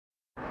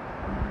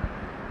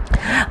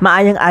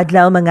Maayong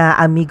adlaw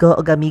mga amigo o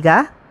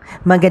amiga.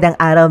 Magandang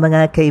araw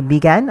mga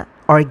kaibigan.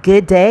 Or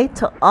good day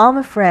to all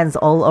my friends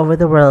all over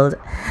the world.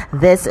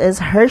 This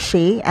is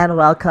Hershey and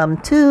welcome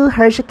to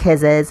Hershey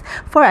Kisses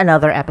for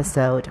another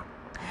episode.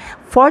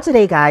 For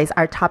today guys,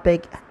 our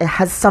topic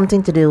has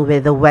something to do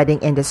with the wedding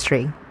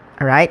industry.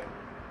 Alright?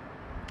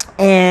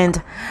 And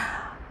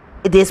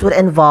this would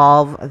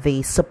involve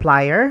the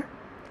supplier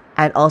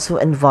and also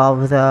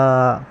involve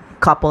the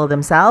couple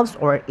themselves,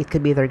 or it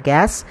could be their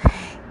guests.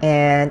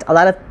 And a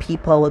lot of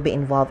people will be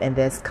involved in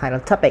this kind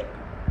of topic.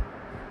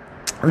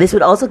 This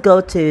would also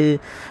go to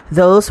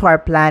those who are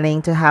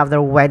planning to have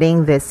their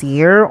wedding this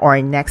year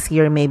or next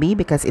year maybe,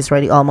 because it's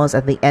already almost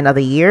at the end of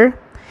the year.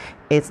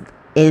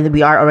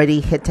 We are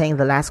already hitting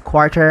the last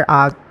quarter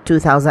of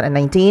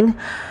 2019.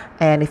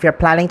 And if you're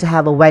planning to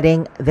have a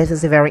wedding, this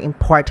is very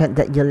important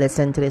that you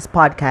listen to this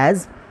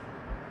podcast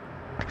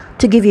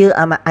to give you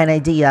an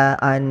idea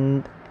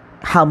on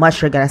how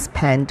much you're going to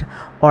spend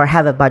or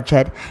have a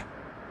budget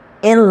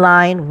in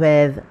line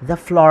with the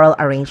floral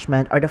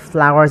arrangement or the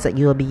flowers that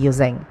you will be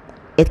using.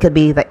 It could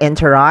be the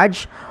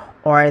entourage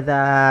or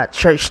the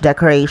church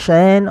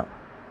decoration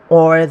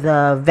or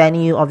the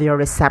venue of your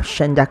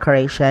reception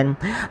decoration.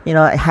 You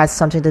know, it has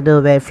something to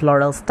do with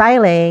floral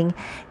styling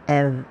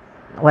and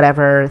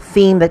whatever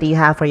theme that you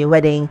have for your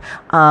wedding.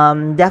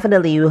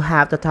 Definitely you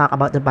have to talk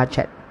about the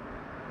budget.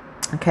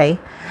 Okay.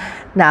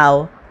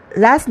 Now,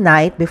 last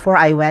night before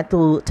I went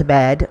to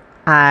bed,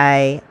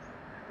 I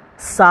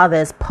saw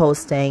this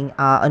posting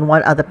on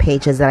one of the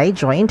pages that I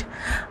joined.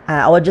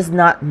 I will just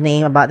not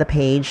name about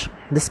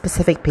the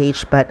specific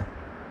page, but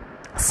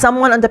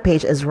someone on the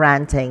page is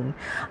ranting.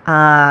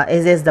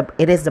 It is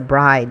the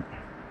bride.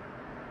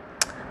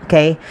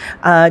 Okay,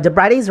 the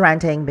bride is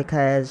ranting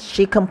because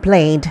she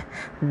complained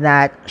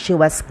that she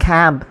was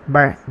scammed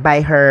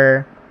by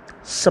her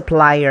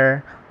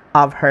supplier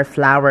of her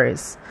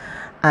flowers,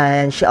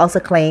 and she also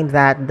claimed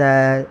that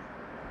the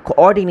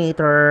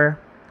coordinator,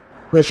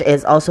 which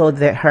is also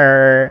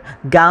her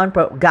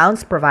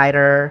gowns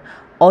provider,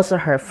 also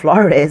her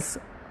florist,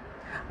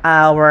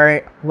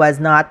 was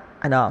not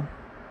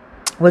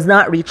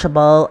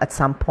reachable at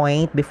some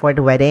point before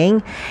the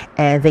wedding,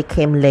 and they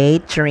came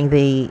late during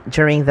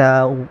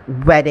the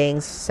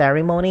wedding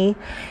ceremony,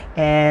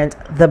 and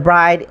the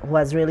bride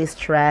was really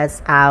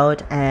stressed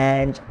out,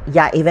 and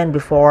even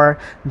before,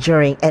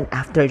 during, and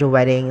after the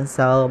wedding.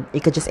 So you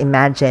could just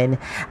imagine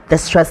the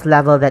stress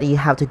level that you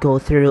have to go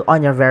through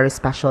on your very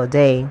special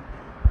day.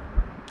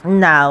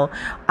 Now,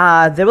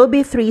 there will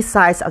be two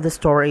sides of the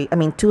story.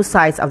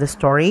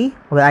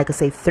 Well, I could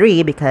say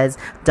three, because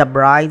the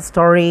bride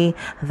story,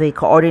 the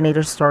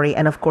coordinator story,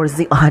 and of course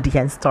the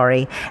audience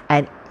story.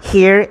 And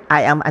here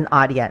I am an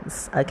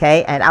audience,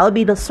 okay? And I'll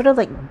be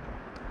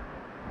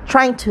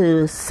trying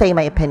to say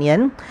my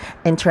opinion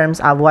in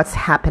terms of what's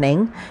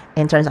happening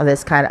in terms of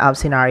this kind of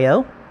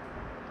scenario.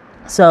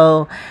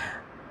 So,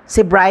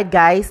 si bride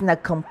guys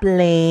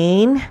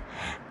nag-complain.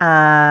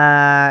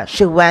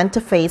 She went to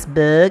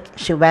Facebook.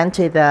 She went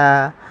to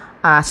the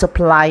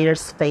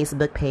supplier's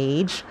Facebook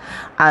page,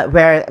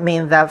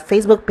 the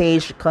Facebook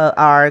page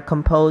are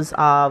composed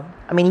of,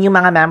 yung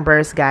mga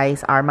members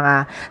guys are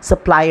mga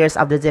suppliers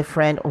of the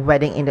different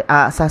wedding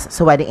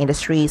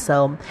industry.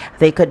 So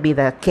they could be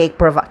the cake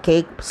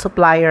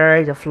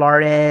supplier, the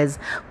florists,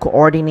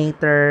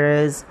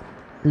 coordinators,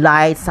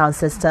 light, sound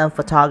system,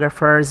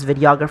 photographers,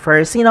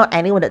 videographers,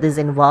 anyone that is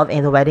involved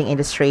in the wedding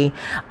industry.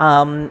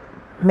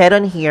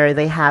 Meron here,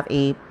 they have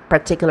a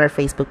particular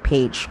Facebook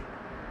page.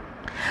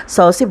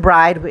 So si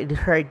bride, with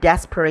her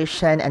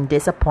desperation and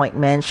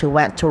disappointment, she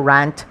went to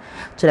rant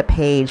to the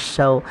page.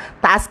 So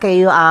taas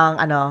kayo ang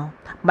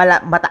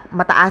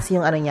mataas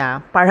yung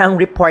niya, parang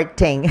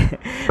reporting.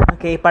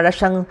 Okay, para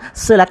siyang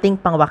sulating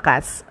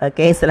pangwakas.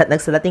 Okay,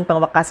 nagsulating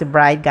pangwakas si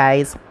bride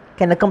guys.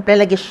 Kaya nag-complain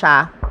lagi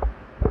siya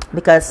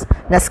because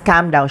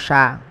na-scam daw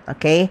siya.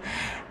 Okay,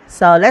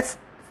 so let's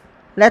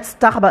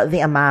talk about the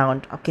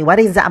amount. Okay, what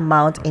is the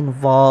amount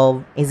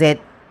involved? Is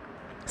it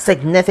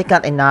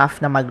significant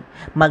enough na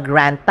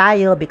mag-rant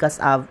tayo because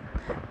of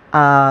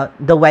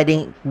the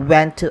wedding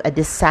went to a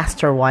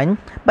disaster one?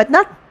 But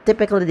not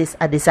typically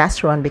a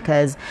disaster one,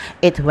 because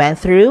it went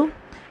through.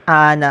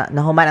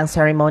 Nahuman ang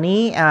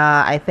ceremony.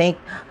 I think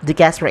the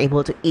guests were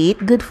able to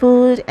eat good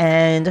food,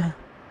 and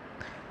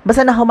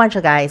basta nahuman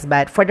siya guys.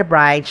 But for the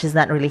bride, she's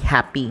not really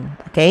happy.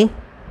 Okay,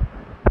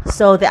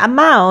 so the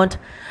amount,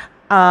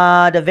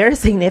 the very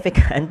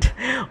significant,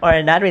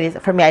 or not really,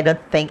 for me I don't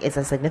think it's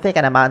a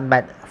significant amount,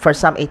 but for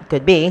some it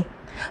could be.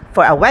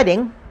 For a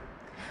wedding,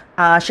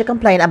 she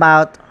complained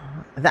about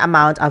the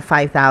amount of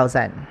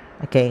 5,000.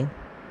 Okay,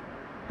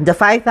 the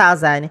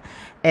 5,000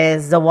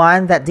 is the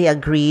one that they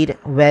agreed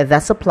with the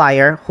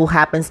supplier, who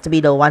happens to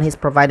be the one who's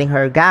providing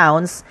her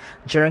gowns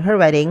during her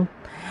wedding.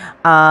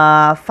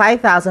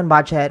 5,000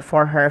 budget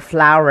for her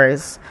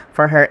flowers,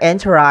 for her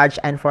entourage,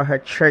 and for her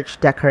church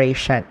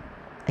decoration.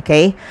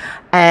 Okay,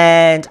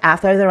 and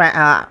after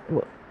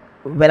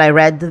when I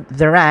read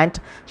the rant,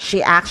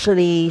 she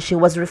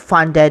was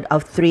refunded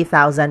of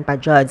 3,000 pa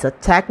jud. So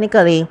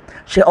technically,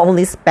 she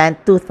only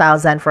spent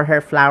 2,000 for her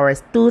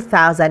flowers.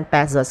 2,000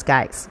 pesos,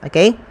 guys.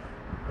 Okay?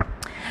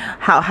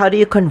 How do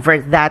you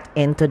convert that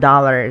into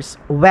dollars?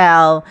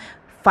 Well,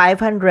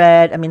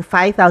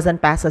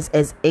 5,000 pesos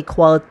is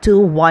equal to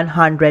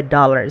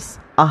 $100.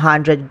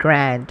 100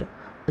 grand.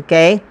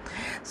 Okay?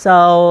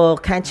 So,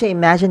 can't you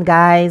imagine,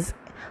 guys?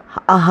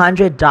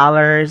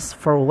 $100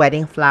 for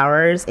wedding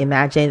flowers.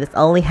 Imagine it's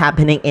only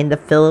happening in the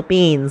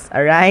Philippines.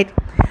 All right.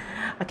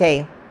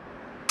 Okay.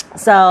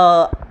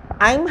 So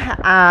I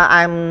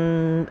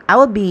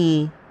will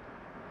be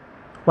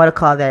what to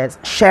call this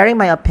sharing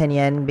my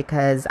opinion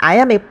because I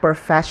am a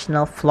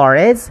professional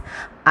florist.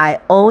 I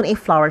own a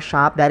flower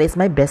shop. That is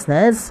my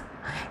business.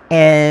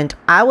 And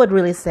I would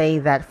really say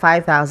that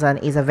 5,000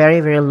 is a very,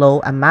 very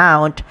low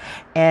amount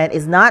and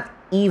is not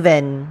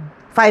even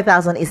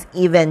 5,000 is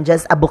even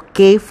just a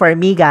bouquet for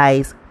me,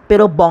 guys.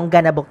 Pero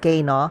bongga na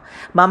bouquet, no?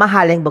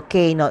 Mamahaling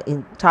bouquet, no?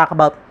 Talk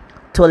about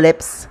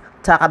tulips,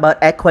 talk about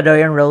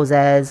Ecuadorian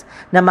roses,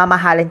 na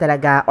mamahalin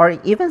talaga. Or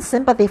even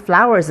sympathy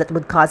flowers that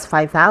would cost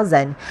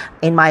 5,000.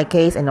 In my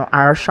case, in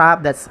our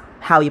shop, that's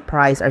how you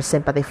price our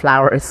sympathy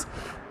flowers.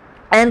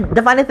 And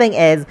the funny thing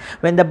is,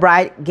 when the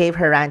bride gave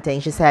her ranting,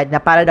 she said na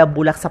para daw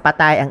bulak sa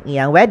patay ang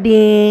iyang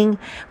wedding,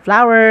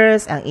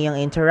 flowers, ang iyang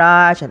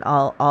entourage, and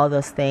all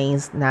those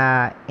things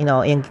na,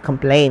 iyang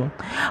complain.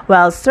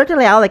 Well,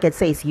 certainly all I can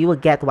say is you will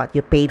get what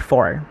you paid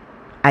for.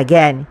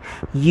 Again,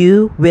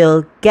 you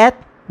will get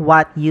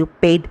what you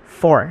paid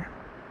for.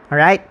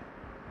 Alright?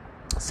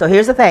 So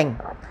here's the thing.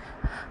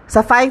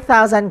 Sa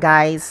 5,000,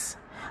 guys,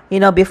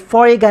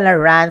 before you're gonna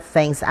rant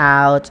things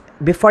out,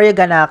 before you're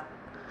gonna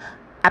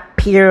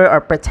appear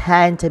or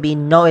pretend to be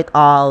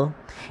know-it-all,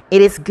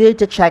 it is good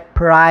to check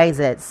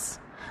prices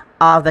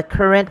of the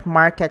current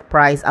market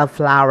price of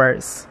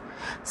flowers.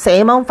 Sa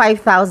imong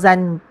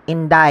 5,000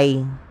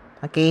 inday,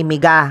 okay,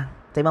 miga,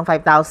 sa imong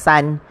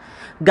 5,000,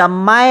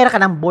 gamay ra ka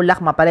ng bulak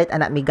mapalit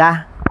anak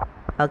miga.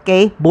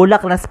 Okay,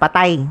 bulak na sa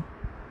patay.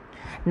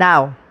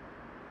 Now,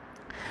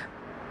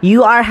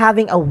 you are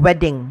having a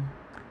wedding.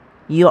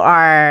 You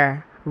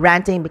are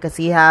ranting because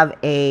you have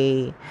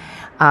a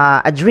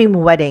dream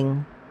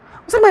wedding.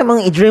 Sa may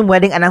mga dream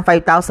wedding anang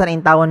 5,000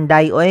 in taon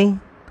day, oy.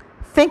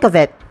 Think of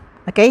it.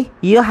 Okay?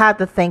 You have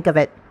to think of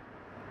it.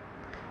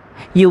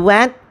 You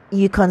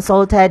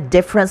consulted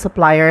different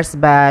suppliers,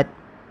 but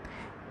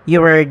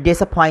you were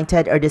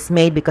disappointed or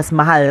dismayed because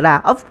mahal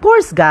ra. Of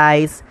course,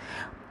 guys.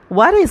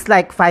 What is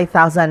like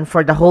 5,000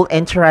 for the whole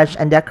entourage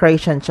and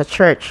decoration sa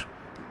church?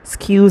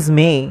 Excuse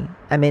me.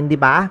 Di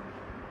ba?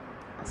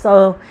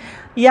 So,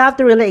 you have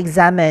to really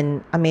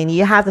examine,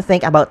 you have to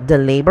think about the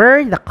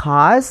labor, the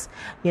cost,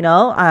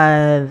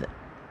 the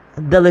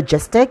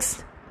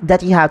logistics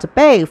that you have to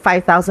pay.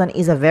 5,000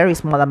 is a very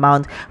small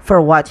amount for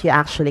what you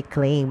actually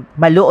claim.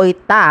 Maluoy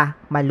ta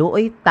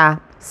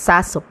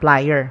sa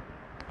supplier.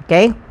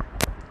 Okay?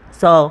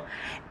 So,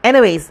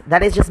 anyways,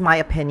 that is just my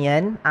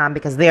opinion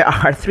because there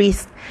are three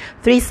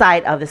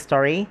sides of the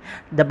story.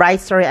 The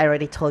bride story, I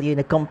already told you,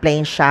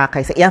 nag-complain siya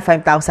kay sa iyang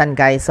 5,000,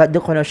 guys. So,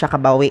 doon ko na siya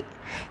kabawi.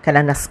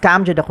 Kanang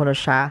na-scam jud ako no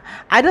siya.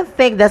 I don't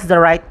think that's the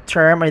right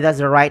term or that's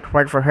the right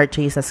word for her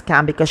to use a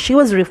scam because she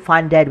was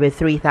refunded with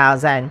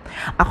 3,000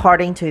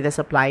 according to the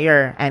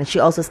supplier, and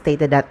she also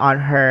stated that on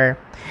her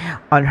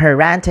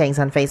rantings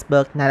on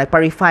Facebook na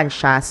nagpa-refund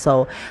siya.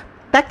 So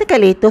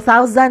technically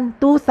 2,000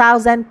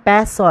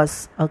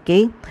 pesos,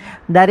 okay?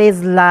 That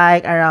is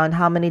like around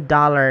how many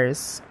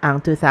dollars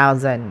ang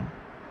 2,000?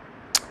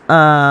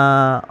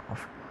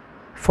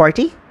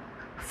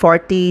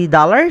 $40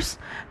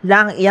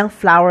 lang iyang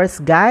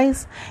flowers,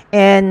 guys.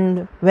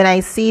 And when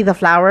I see the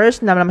flowers,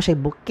 naman siya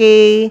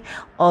bouquet,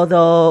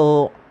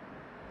 although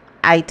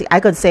I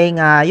could say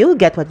you'll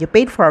get what you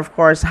paid for, of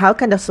course. How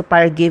can the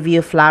supplier give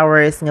you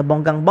flowers nga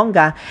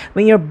bonggang-bongga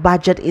when your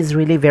budget is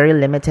really very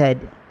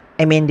limited?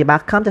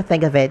 Diba? Come to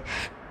think of it,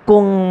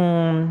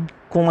 kung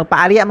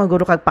magpaari ang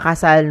maguro kag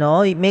pakasal,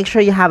 no, make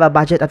sure you have a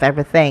budget of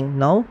everything,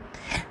 no?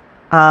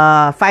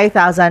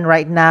 5,000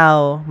 right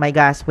now, my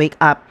gosh, wake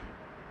up.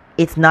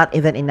 It's not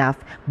even enough.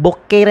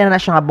 Bouquet na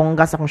siya nga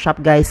bongga sa akong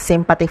shop, guys.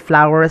 Sympathy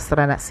flowers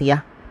ra na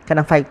siya.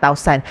 Kanang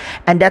 5,000.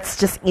 And that's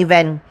just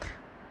even,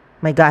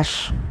 my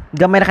gosh,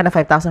 gamay na ka na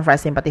 5,000 for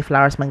sympathy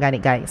flowers,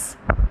 mangani, guys.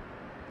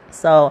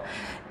 So,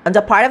 on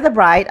the part of the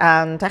bride,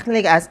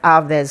 technically as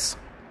of this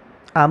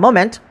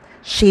moment,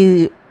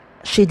 she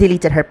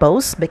deleted her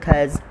post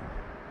because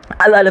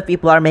a lot of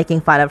people are making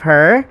fun of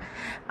her.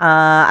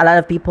 A lot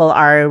of people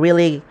are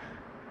really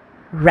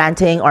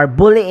ranting or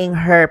bullying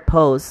her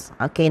post.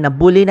 Okay,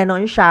 nabully na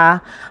noon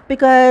siya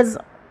because,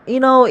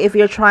 if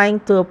you're trying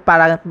to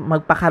para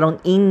magpakaroon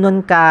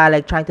ingnon ka,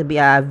 like trying to be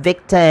a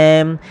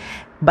victim,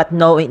 but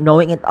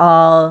knowing it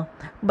all.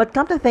 But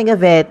come to think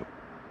of it,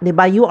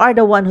 diba, you are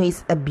the one who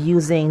is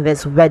abusing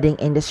this wedding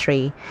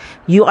industry.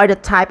 You are the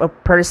type of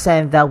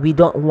person that we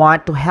don't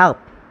want to help.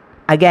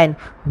 Again,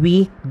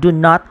 we do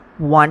not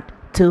want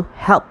to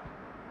help.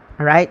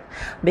 All right?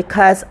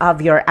 Because of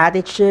your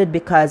attitude,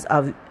 because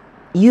of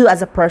you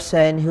as a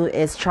person who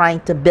is trying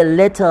to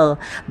belittle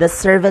the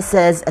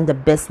services and the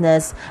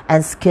business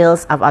and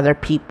skills of other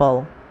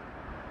people.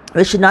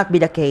 Which should not be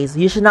the case.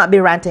 You should not be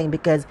ranting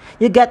because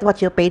you get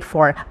what you paid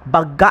for.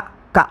 Baga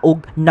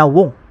kaog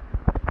nawong.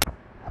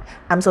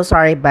 I'm so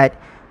sorry, but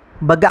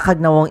baga kag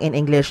nawong in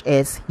English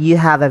is you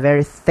have a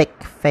very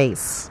thick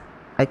face.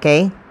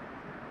 Okay?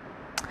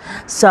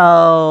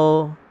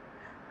 So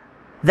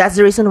that's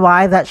the reason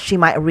why that she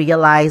might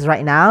realize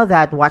right now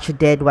that what she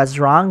did was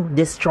wrong,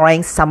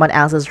 destroying someone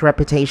else's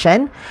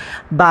reputation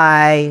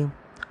by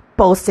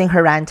posting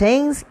her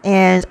rantings.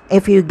 And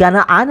if you're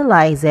gonna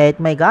analyze it,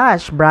 my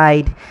gosh,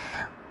 bride,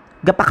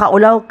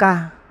 gapakaulaw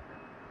ka.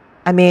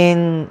 I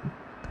mean,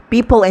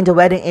 people in the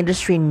wedding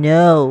industry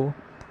know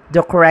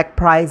the correct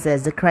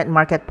prices, the current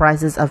market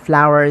prices of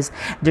flowers,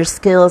 their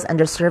skills and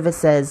their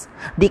services.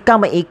 Di ka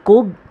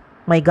maikog.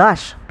 My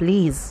gosh,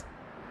 please.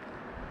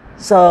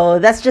 So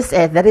that's just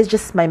it. That is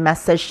just my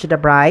message to the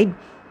bride.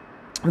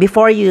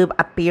 Before you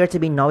appear to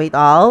be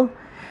know-it-all,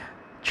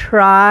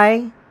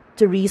 try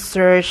to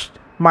research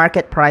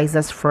market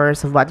prices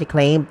first of what you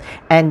claim.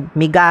 And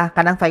miga,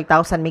 kanang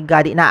 5,000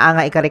 miga, di na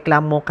nga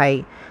ikareklamo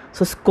kay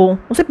sus ko.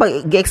 Kasi pag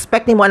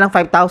i-expect mo ng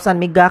 5,000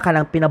 miga,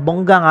 kanang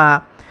pinabongga nga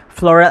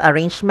floral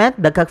arrangement,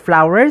 dagkag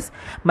flowers,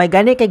 may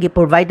gani kay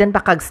gi-providean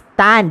pa kag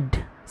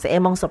stand sa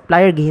imong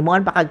supplier,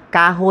 gihimuan pa kag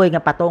kahoy nga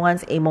patungan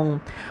sa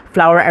imong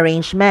flower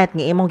arrangement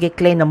nga imong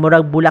gi-claim na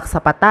murag bulak sa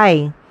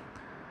patay.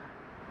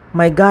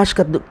 My gosh,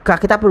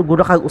 kakita po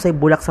guro kag usay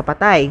bulak sa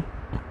patay.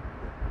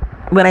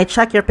 When I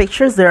check your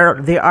pictures, they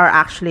are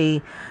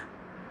actually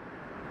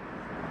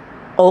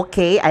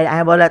okay. I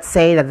will not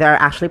say that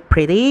they're actually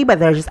pretty, but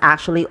they're just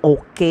actually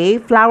okay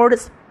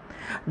flowers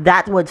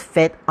that would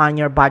fit on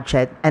your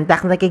budget. And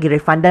technically,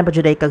 gi-refundan pa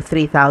juday kag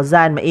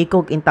 3,000.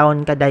 Maikog in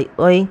taon ka day.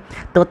 Oy,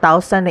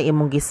 2,000 na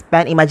imong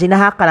gi-spend. Imagine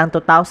ha ka lang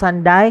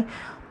 2,000 day.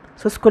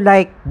 Sus ko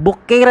like,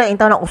 bouquet ra in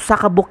taon na usa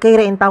ka bouquet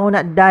ra in taon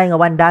na day nga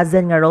 1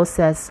 dozen nga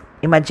roses.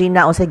 Imagine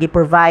na usa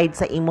gi-provide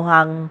sa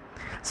imuhang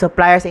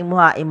supplier, sa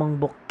imong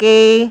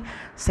bouquet,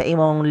 sa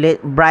imong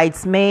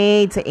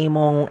bridesmaid, sa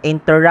imong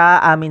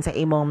sa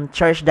imong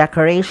church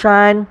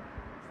decoration.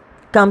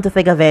 Come to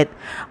think of it,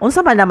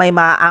 unsa man na may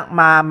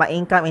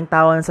ma-income in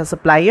taon sa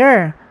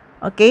supplier.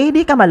 Okay,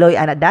 di ka maloy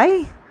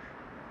anaday.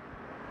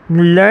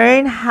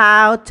 Learn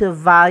how to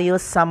value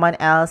someone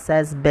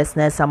else's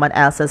business, someone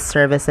else's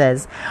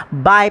services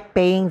by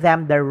paying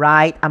them the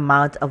right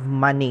amount of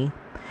money.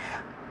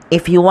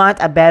 If you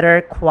want a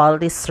better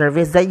quality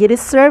service that you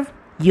deserve,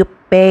 you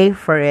pay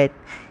for it.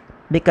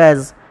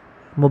 Because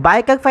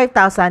mobile kag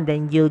 5,000,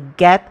 then you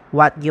get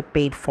what you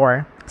paid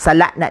for.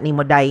 Sala na ni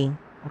mo day.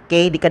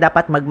 Okay, di ka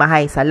dapat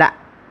magmahay, sala.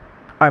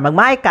 Or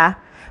magmahay ka,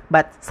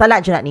 but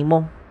sala dyan na ni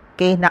mo.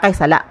 Okay, nakay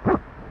sala.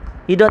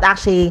 You don't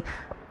actually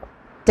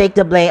take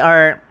the blame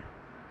or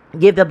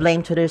give the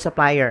blame to the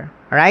supplier.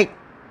 Alright?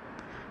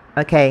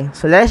 Okay,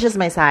 so that's just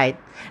my side.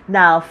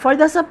 Now, for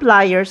the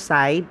supplier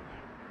side,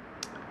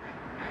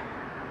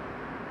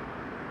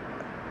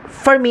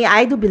 for me,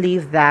 I do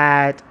believe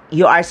that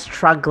you are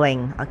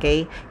struggling,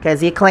 okay?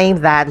 Because you claim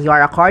that you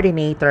are a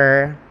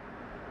coordinator,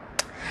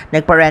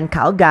 nagpa-rent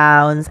ka o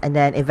gowns, and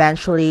then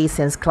eventually,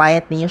 since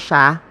client niyo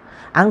siya,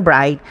 ang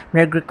bride,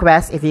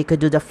 nag-request if you could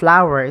do the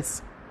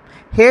flowers.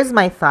 Here's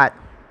my thought.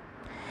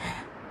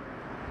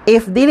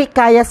 If dili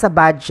kaya sa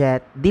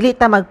budget, dili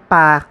ta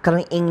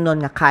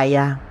magpa-ingnon nga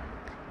kaya.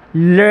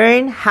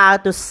 Learn how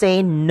to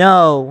say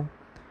no,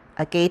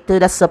 okay, to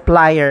the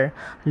supplier.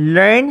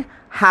 Learn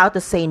how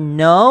to say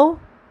no.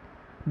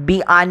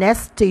 Be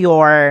honest to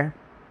your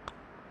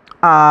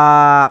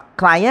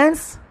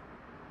clients.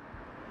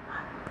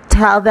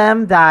 Tell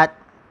them that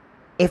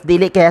if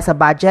dili kaya sa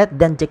budget,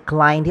 then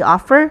decline the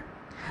offer.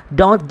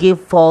 Don't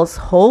give false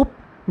hope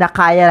na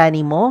kaya ra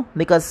nimo,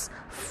 because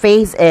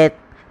face it,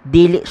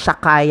 dili siya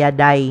kaya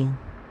day.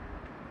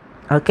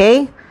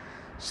 Okay?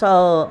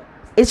 So,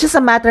 it's just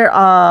a matter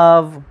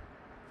of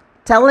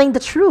telling the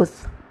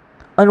truth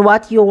on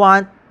what you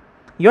want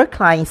your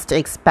clients to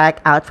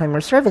expect out from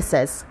your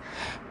services.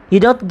 You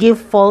don't give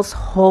false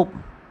hope,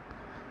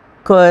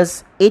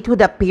 because it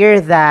would appear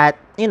that,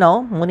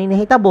 muni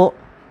nahitabo,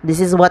 this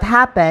is what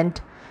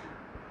happened.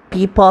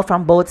 People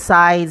from both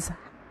sides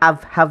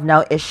have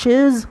now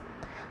issues.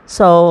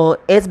 So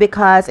it's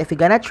because if you're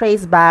gonna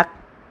trace back,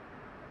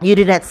 you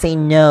did not say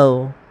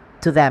no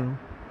to them.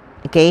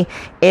 Okay?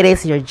 It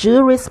is your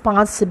due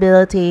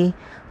responsibility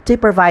to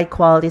provide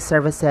quality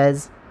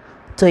services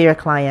to your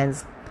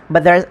clients.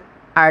 But there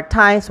are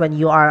times when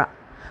you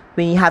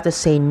have to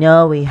say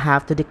no, we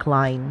have to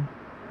decline.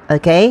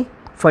 Okay?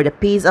 For the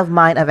peace of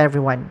mind of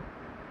everyone.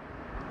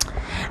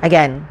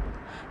 Again,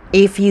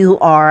 if you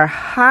are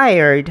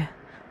hired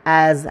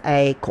as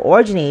a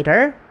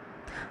coordinator,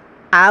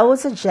 I would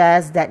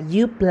suggest that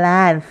you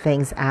plan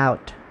things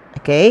out.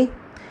 Okay?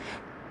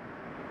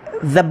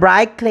 The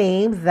bride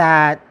claimed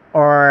that,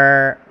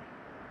 or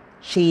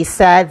she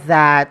said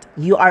that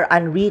you are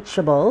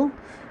unreachable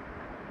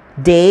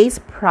days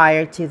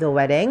prior to the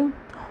wedding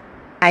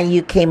and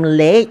you came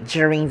late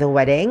during the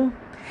wedding.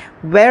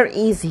 Where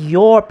is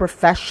your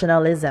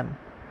professionalism?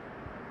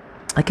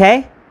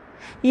 Okay?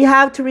 You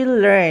have to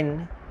really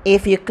learn.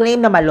 If you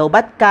claim na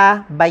malobat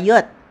ka,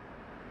 bayot.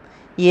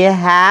 You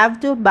have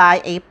to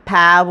buy a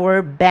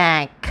power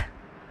bank.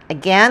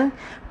 Again,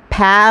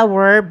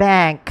 power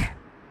bank.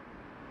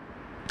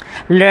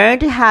 Learn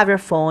to have your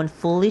phone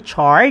fully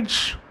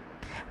charged.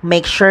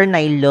 Make sure na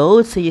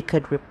load so you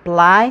could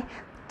reply,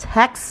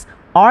 text,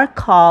 or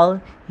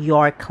call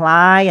your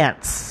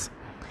clients.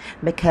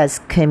 Because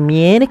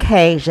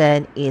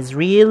communication is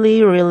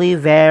really, really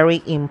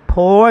very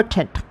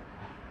important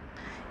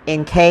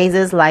in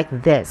cases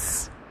like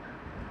this.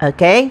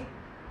 Okay?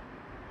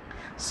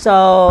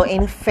 So,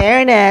 in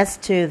fairness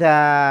to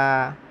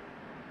the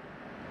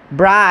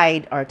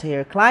bride or to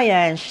your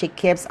client, she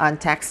keeps on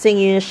texting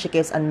you, she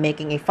keeps on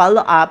making a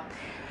follow-up.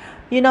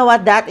 You know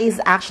what? That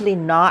is actually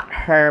not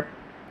her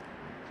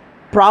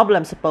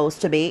problem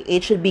supposed to be.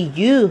 It should be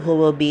you who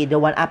will be the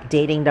one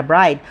updating the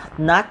bride,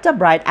 not the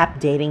bride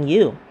updating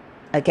you.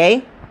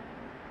 Okay?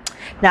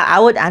 Now, I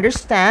would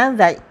understand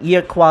that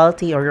your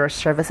quality or your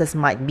services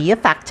might be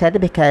affected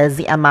because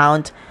the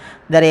amount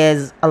that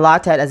is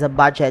allotted as a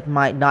budget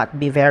might not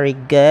be very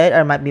good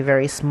or might be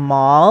very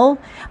small.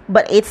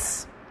 But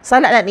it's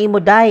sala na ni mo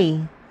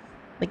day.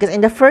 Because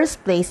in the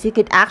first place, you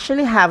could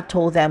actually have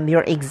told them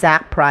your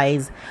exact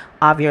price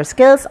of your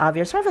skills, of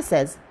your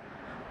services.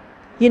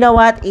 You know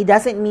what? It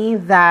doesn't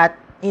mean that,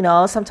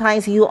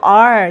 sometimes you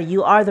are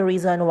the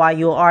reason why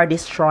you are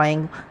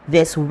destroying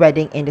this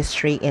wedding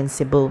industry in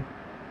Cebu.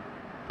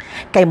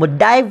 Kay mo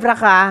dive ra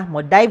ka,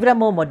 mo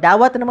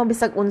dawat na mo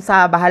bisag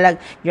unsa, bahalag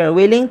you're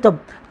willing to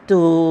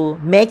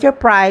make your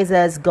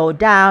prices go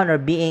down or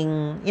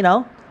being,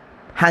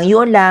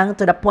 hangyon lang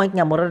to the point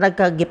nga mura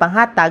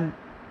nagkagipanghatag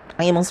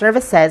ang imong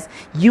services,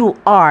 you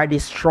are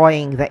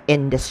destroying the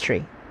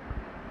industry.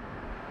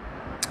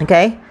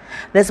 Okay?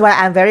 That's why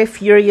I'm very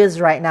furious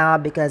right now,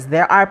 because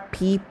there are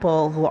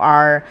people who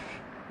are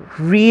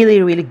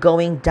really, really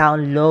going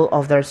down low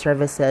of their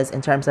services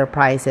in terms of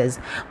prices,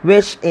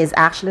 which is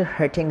actually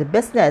hurting the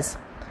business.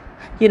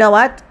 You know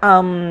what?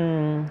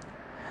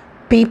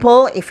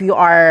 People, if you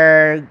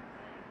are,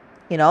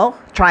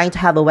 trying to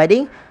have a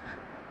wedding,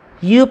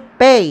 you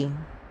pay.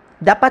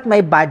 Dapat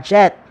may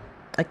budget.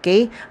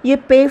 Okay? You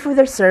pay for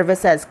their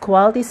services,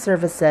 quality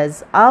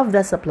services of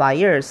the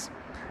suppliers.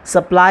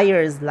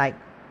 Suppliers like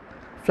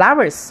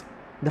flowers,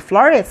 the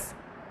florists,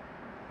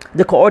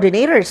 the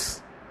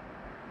coordinators,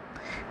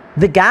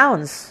 the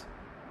gowns,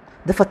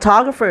 the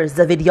photographers,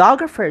 the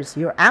videographers,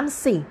 your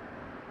MC,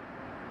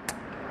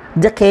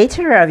 the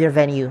caterer of your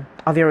venue,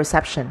 of your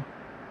reception,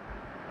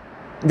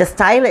 the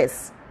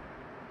stylists.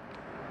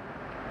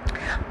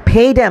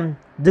 Pay them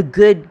the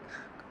good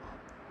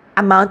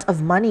amount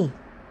of money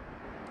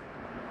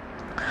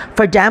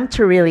for them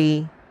to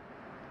really,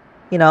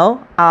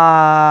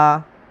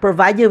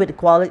 provide you with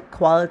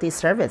quality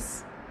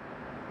service.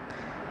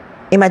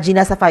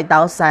 Imagine sa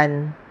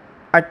 5,000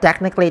 or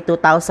technically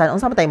 2,000,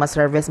 unsa man tay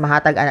ma-service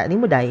mahatag ana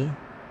nimo day.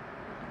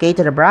 Okay,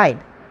 to the bride.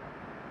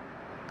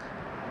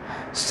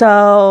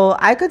 So,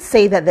 I could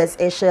say that this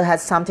issue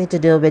has something to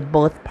do with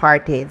both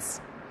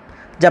parties.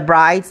 The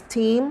bride's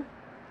team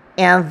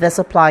and the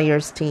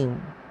supplier's team.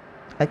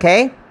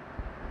 Okay?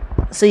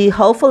 So,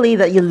 hopefully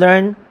that you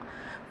learn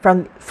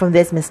from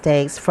these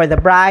mistakes for the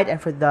bride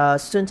and for the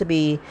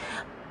soon-to-be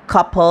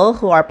couple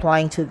who are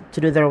planning to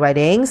do their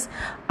weddings.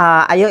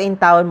 Ayaw in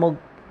taon mo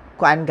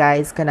kuan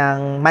guys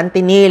kanang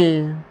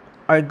mantinil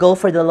or go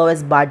for the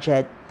lowest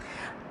budget.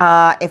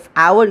 If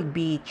I would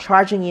be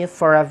charging you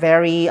for a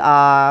very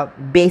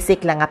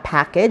basic lang a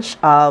package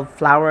of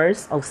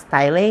flowers, of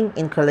styling,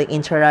 including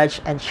entourage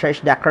and church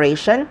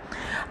decoration,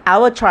 I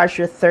would charge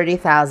you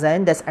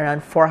 $30,000. That's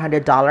around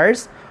 $400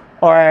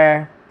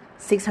 or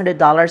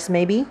 $600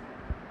 maybe.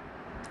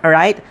 All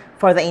right,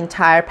 for the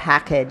entire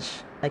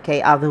package.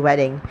 Okay, of the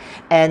wedding,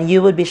 and you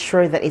would be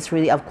sure that it's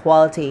really of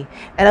quality.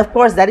 And of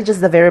course, that is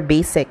just the very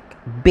basic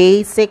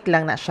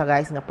lang na siya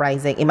guys na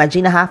pricing.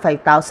 Imagine na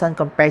 5,000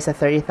 compared sa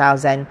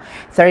 30,000.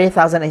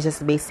 30,000 is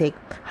just basic.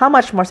 How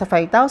much more sa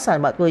 5,000?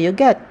 What will you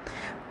get?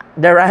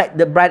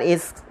 The bride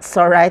is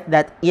so right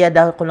that iya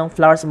daw ko ng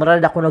flowers,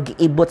 mura daw ko no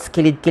giibot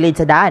kilid-kilid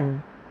sa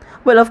daan.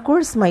 Well, of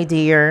course, my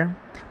dear.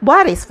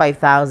 What is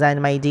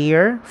 5,000, my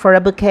dear, for a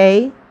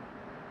bouquet?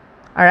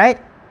 All right.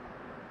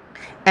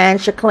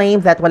 And she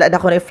claimed that wala na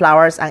ko ni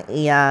flowers ang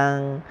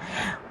iyang,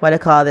 what do you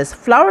call this,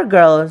 flower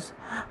girls.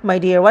 My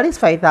dear, what is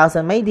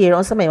 5,000? My dear,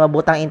 unsa may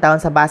mabutang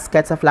intawon sa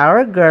basket sa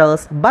flower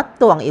girls,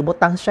 bato ang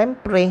ibutang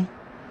syempre.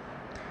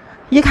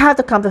 You have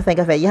to come to think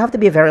of it. You have to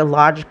be very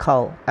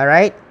logical, all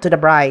right, to the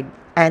bride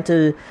and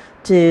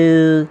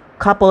to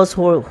couples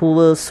who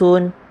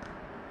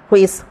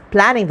is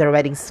planning their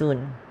wedding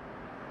soon.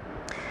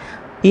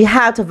 You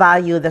have to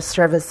value the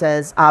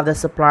services of the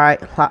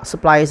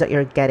suppliers that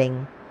you're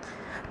getting.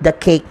 The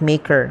cake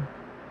maker.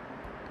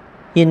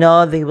 They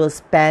will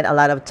spend a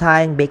lot of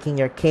time baking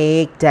your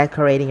cake,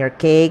 decorating your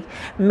cake.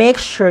 Make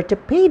sure to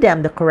pay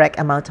them the correct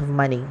amount of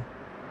money,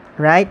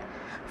 right?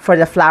 For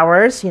the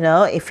flowers,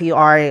 if you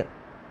are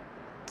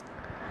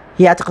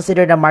You have to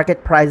consider the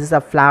market prices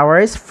of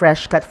flowers.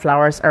 Fresh cut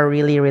flowers are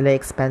really, really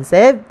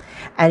expensive.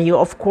 And you,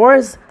 of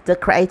course, the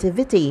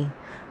creativity,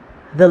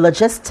 the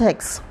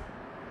logistics,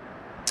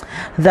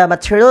 the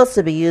materials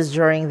to be used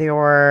during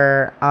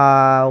your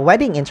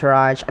wedding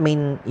entourage. I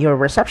mean, your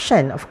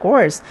reception, of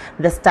course.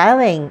 The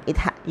styling,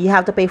 you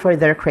have to pay for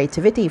their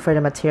creativity, for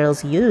the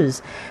materials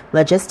used,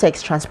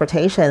 logistics,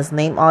 transportations.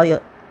 Name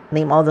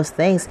all those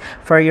things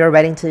for your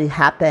wedding to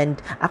happen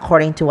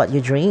according to what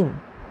you dream.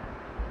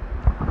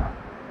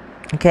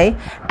 Okay,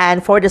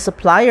 and for the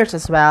suppliers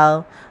as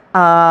well,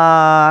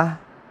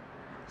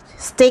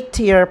 stick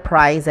to your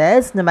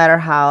prices no matter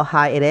how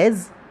high it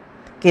is,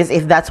 because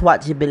if that's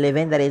what you believe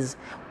in, that is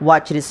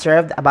what you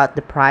deserve about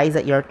the price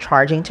that you're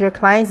charging to your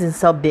clients, and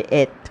so be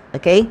it.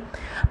 Okay,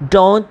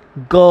 don't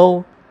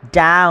go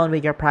down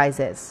with your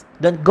prices,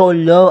 don't go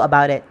low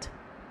about it,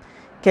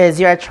 because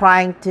you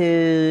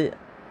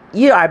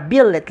are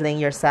belittling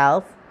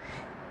yourself.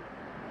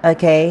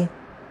 Okay,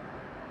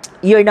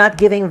 you're not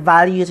giving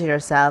value to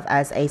yourself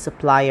as a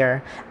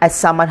supplier, as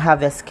someone who has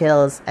the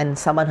skills and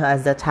someone who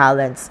has the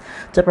talents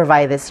to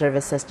provide these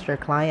services to your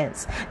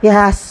clients.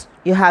 Yes,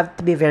 you have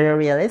to be very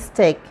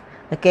realistic.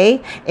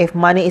 Okay, if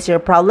money is your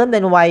problem,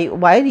 then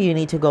why do you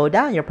need to go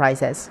down your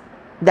prices?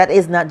 That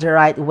is not the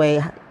right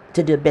way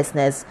to do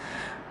business.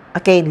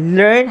 Okay,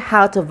 learn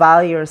how to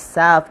value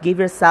yourself. Give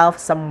yourself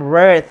some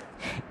worth.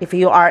 If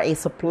you are a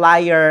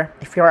supplier,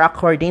 if you're a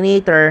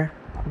coordinator,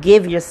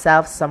 give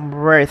yourself some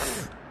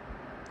worth.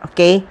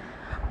 Okay?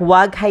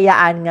 Huwag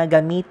hayaan nga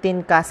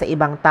gamitin ka sa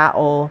ibang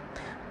tao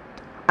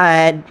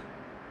and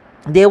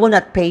they will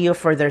not pay you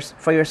for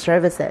your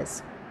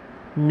services.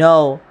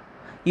 No.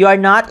 You are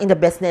not in the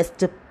business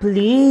to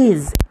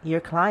please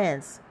your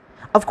clients.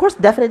 Of course,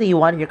 definitely you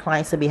want your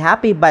clients to be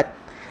happy, but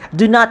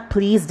do not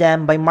please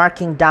them by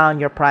marking down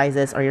your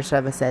prices or your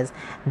services.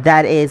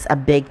 That is a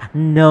big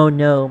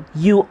no.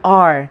 You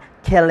are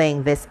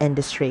killing this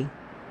industry.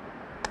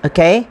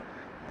 Okay?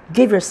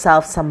 Give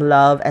yourself some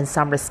love and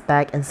some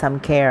respect and some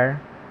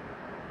care.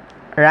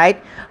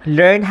 Alright?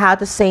 Learn how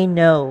to say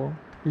no.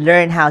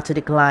 Learn how to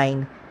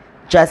decline.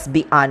 Just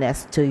be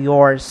honest to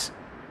your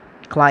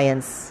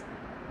clients.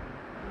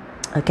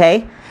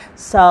 Okay?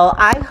 So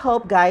I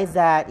hope, guys,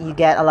 that you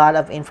get a lot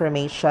of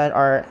information,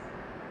 or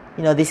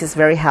this is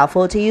very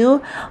helpful to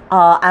you.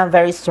 I'm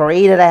very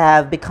sorry that I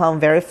have become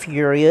very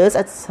furious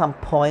at some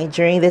point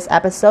during this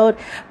episode,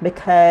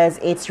 because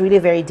it's really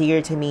very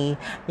dear to me.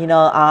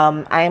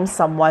 I am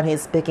someone who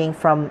is speaking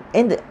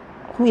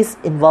who is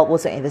involved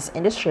also in this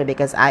industry,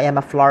 because I am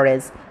a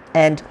florist,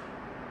 and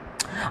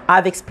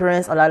I've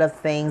experienced a lot of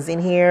things in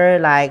here,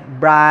 like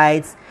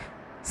brides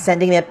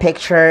sending me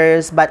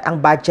pictures, but ang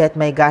budget,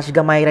 my gosh,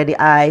 gamay ready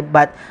ay,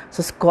 but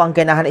sus ko, ang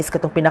ganahan is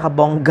katong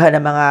pinakabongga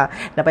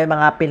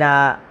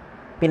na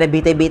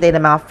pinabitay-bitay na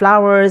mga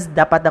flowers,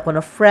 dapat ako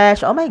na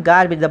fresh. Oh my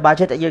God, with the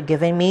budget that you're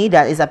giving me,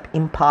 that is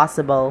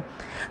impossible.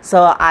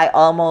 So I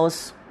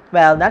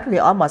not really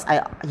almost,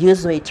 I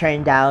usually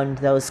turn down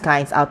those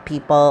kinds of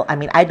people. I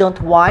mean,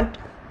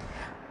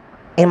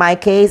 in my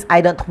case, I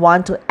don't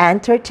want to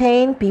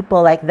entertain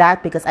people like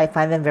that, because I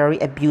find them very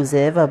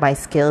abusive of my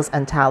skills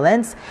and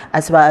talents,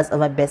 as well as of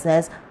my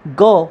business.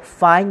 Go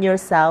find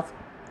yourself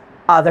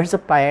other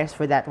suppliers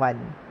for that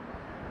one.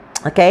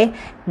 Okay?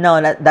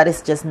 No, that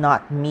is just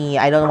not me.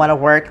 I don't want to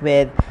work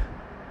with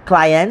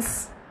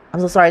clients. I'm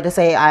so sorry to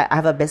say I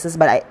have a business,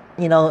 but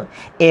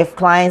if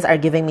clients are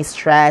giving me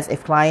stress,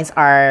 if clients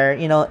are,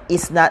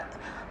 it's not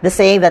the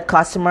saying that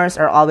customers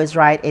are always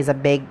right is a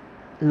big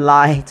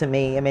lie to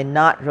me. I mean,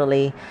 not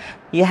really.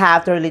 You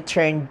have to really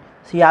so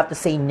you have to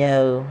say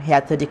no. You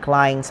have to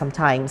decline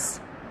sometimes.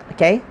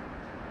 Okay?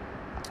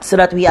 So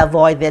that we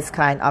avoid this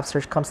kind of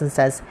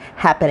circumstances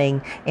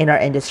happening in our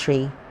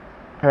industry.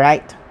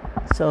 Alright?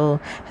 So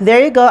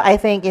there you go. I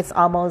think it's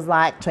almost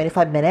like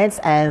 25 minutes,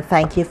 and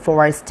thank you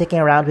for sticking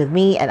around with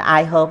me, and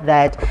I hope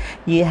that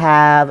you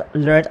have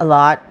learned a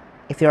lot.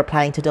 If you're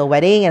planning to do a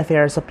wedding, and if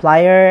you're a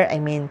supplier, I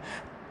mean,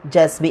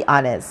 just be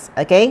honest.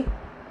 Okay?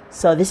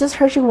 So this is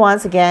Hershey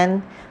once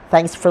again.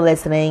 Thanks for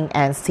listening,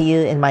 and see you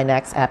in my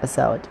next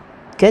episode.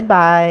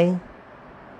 Goodbye.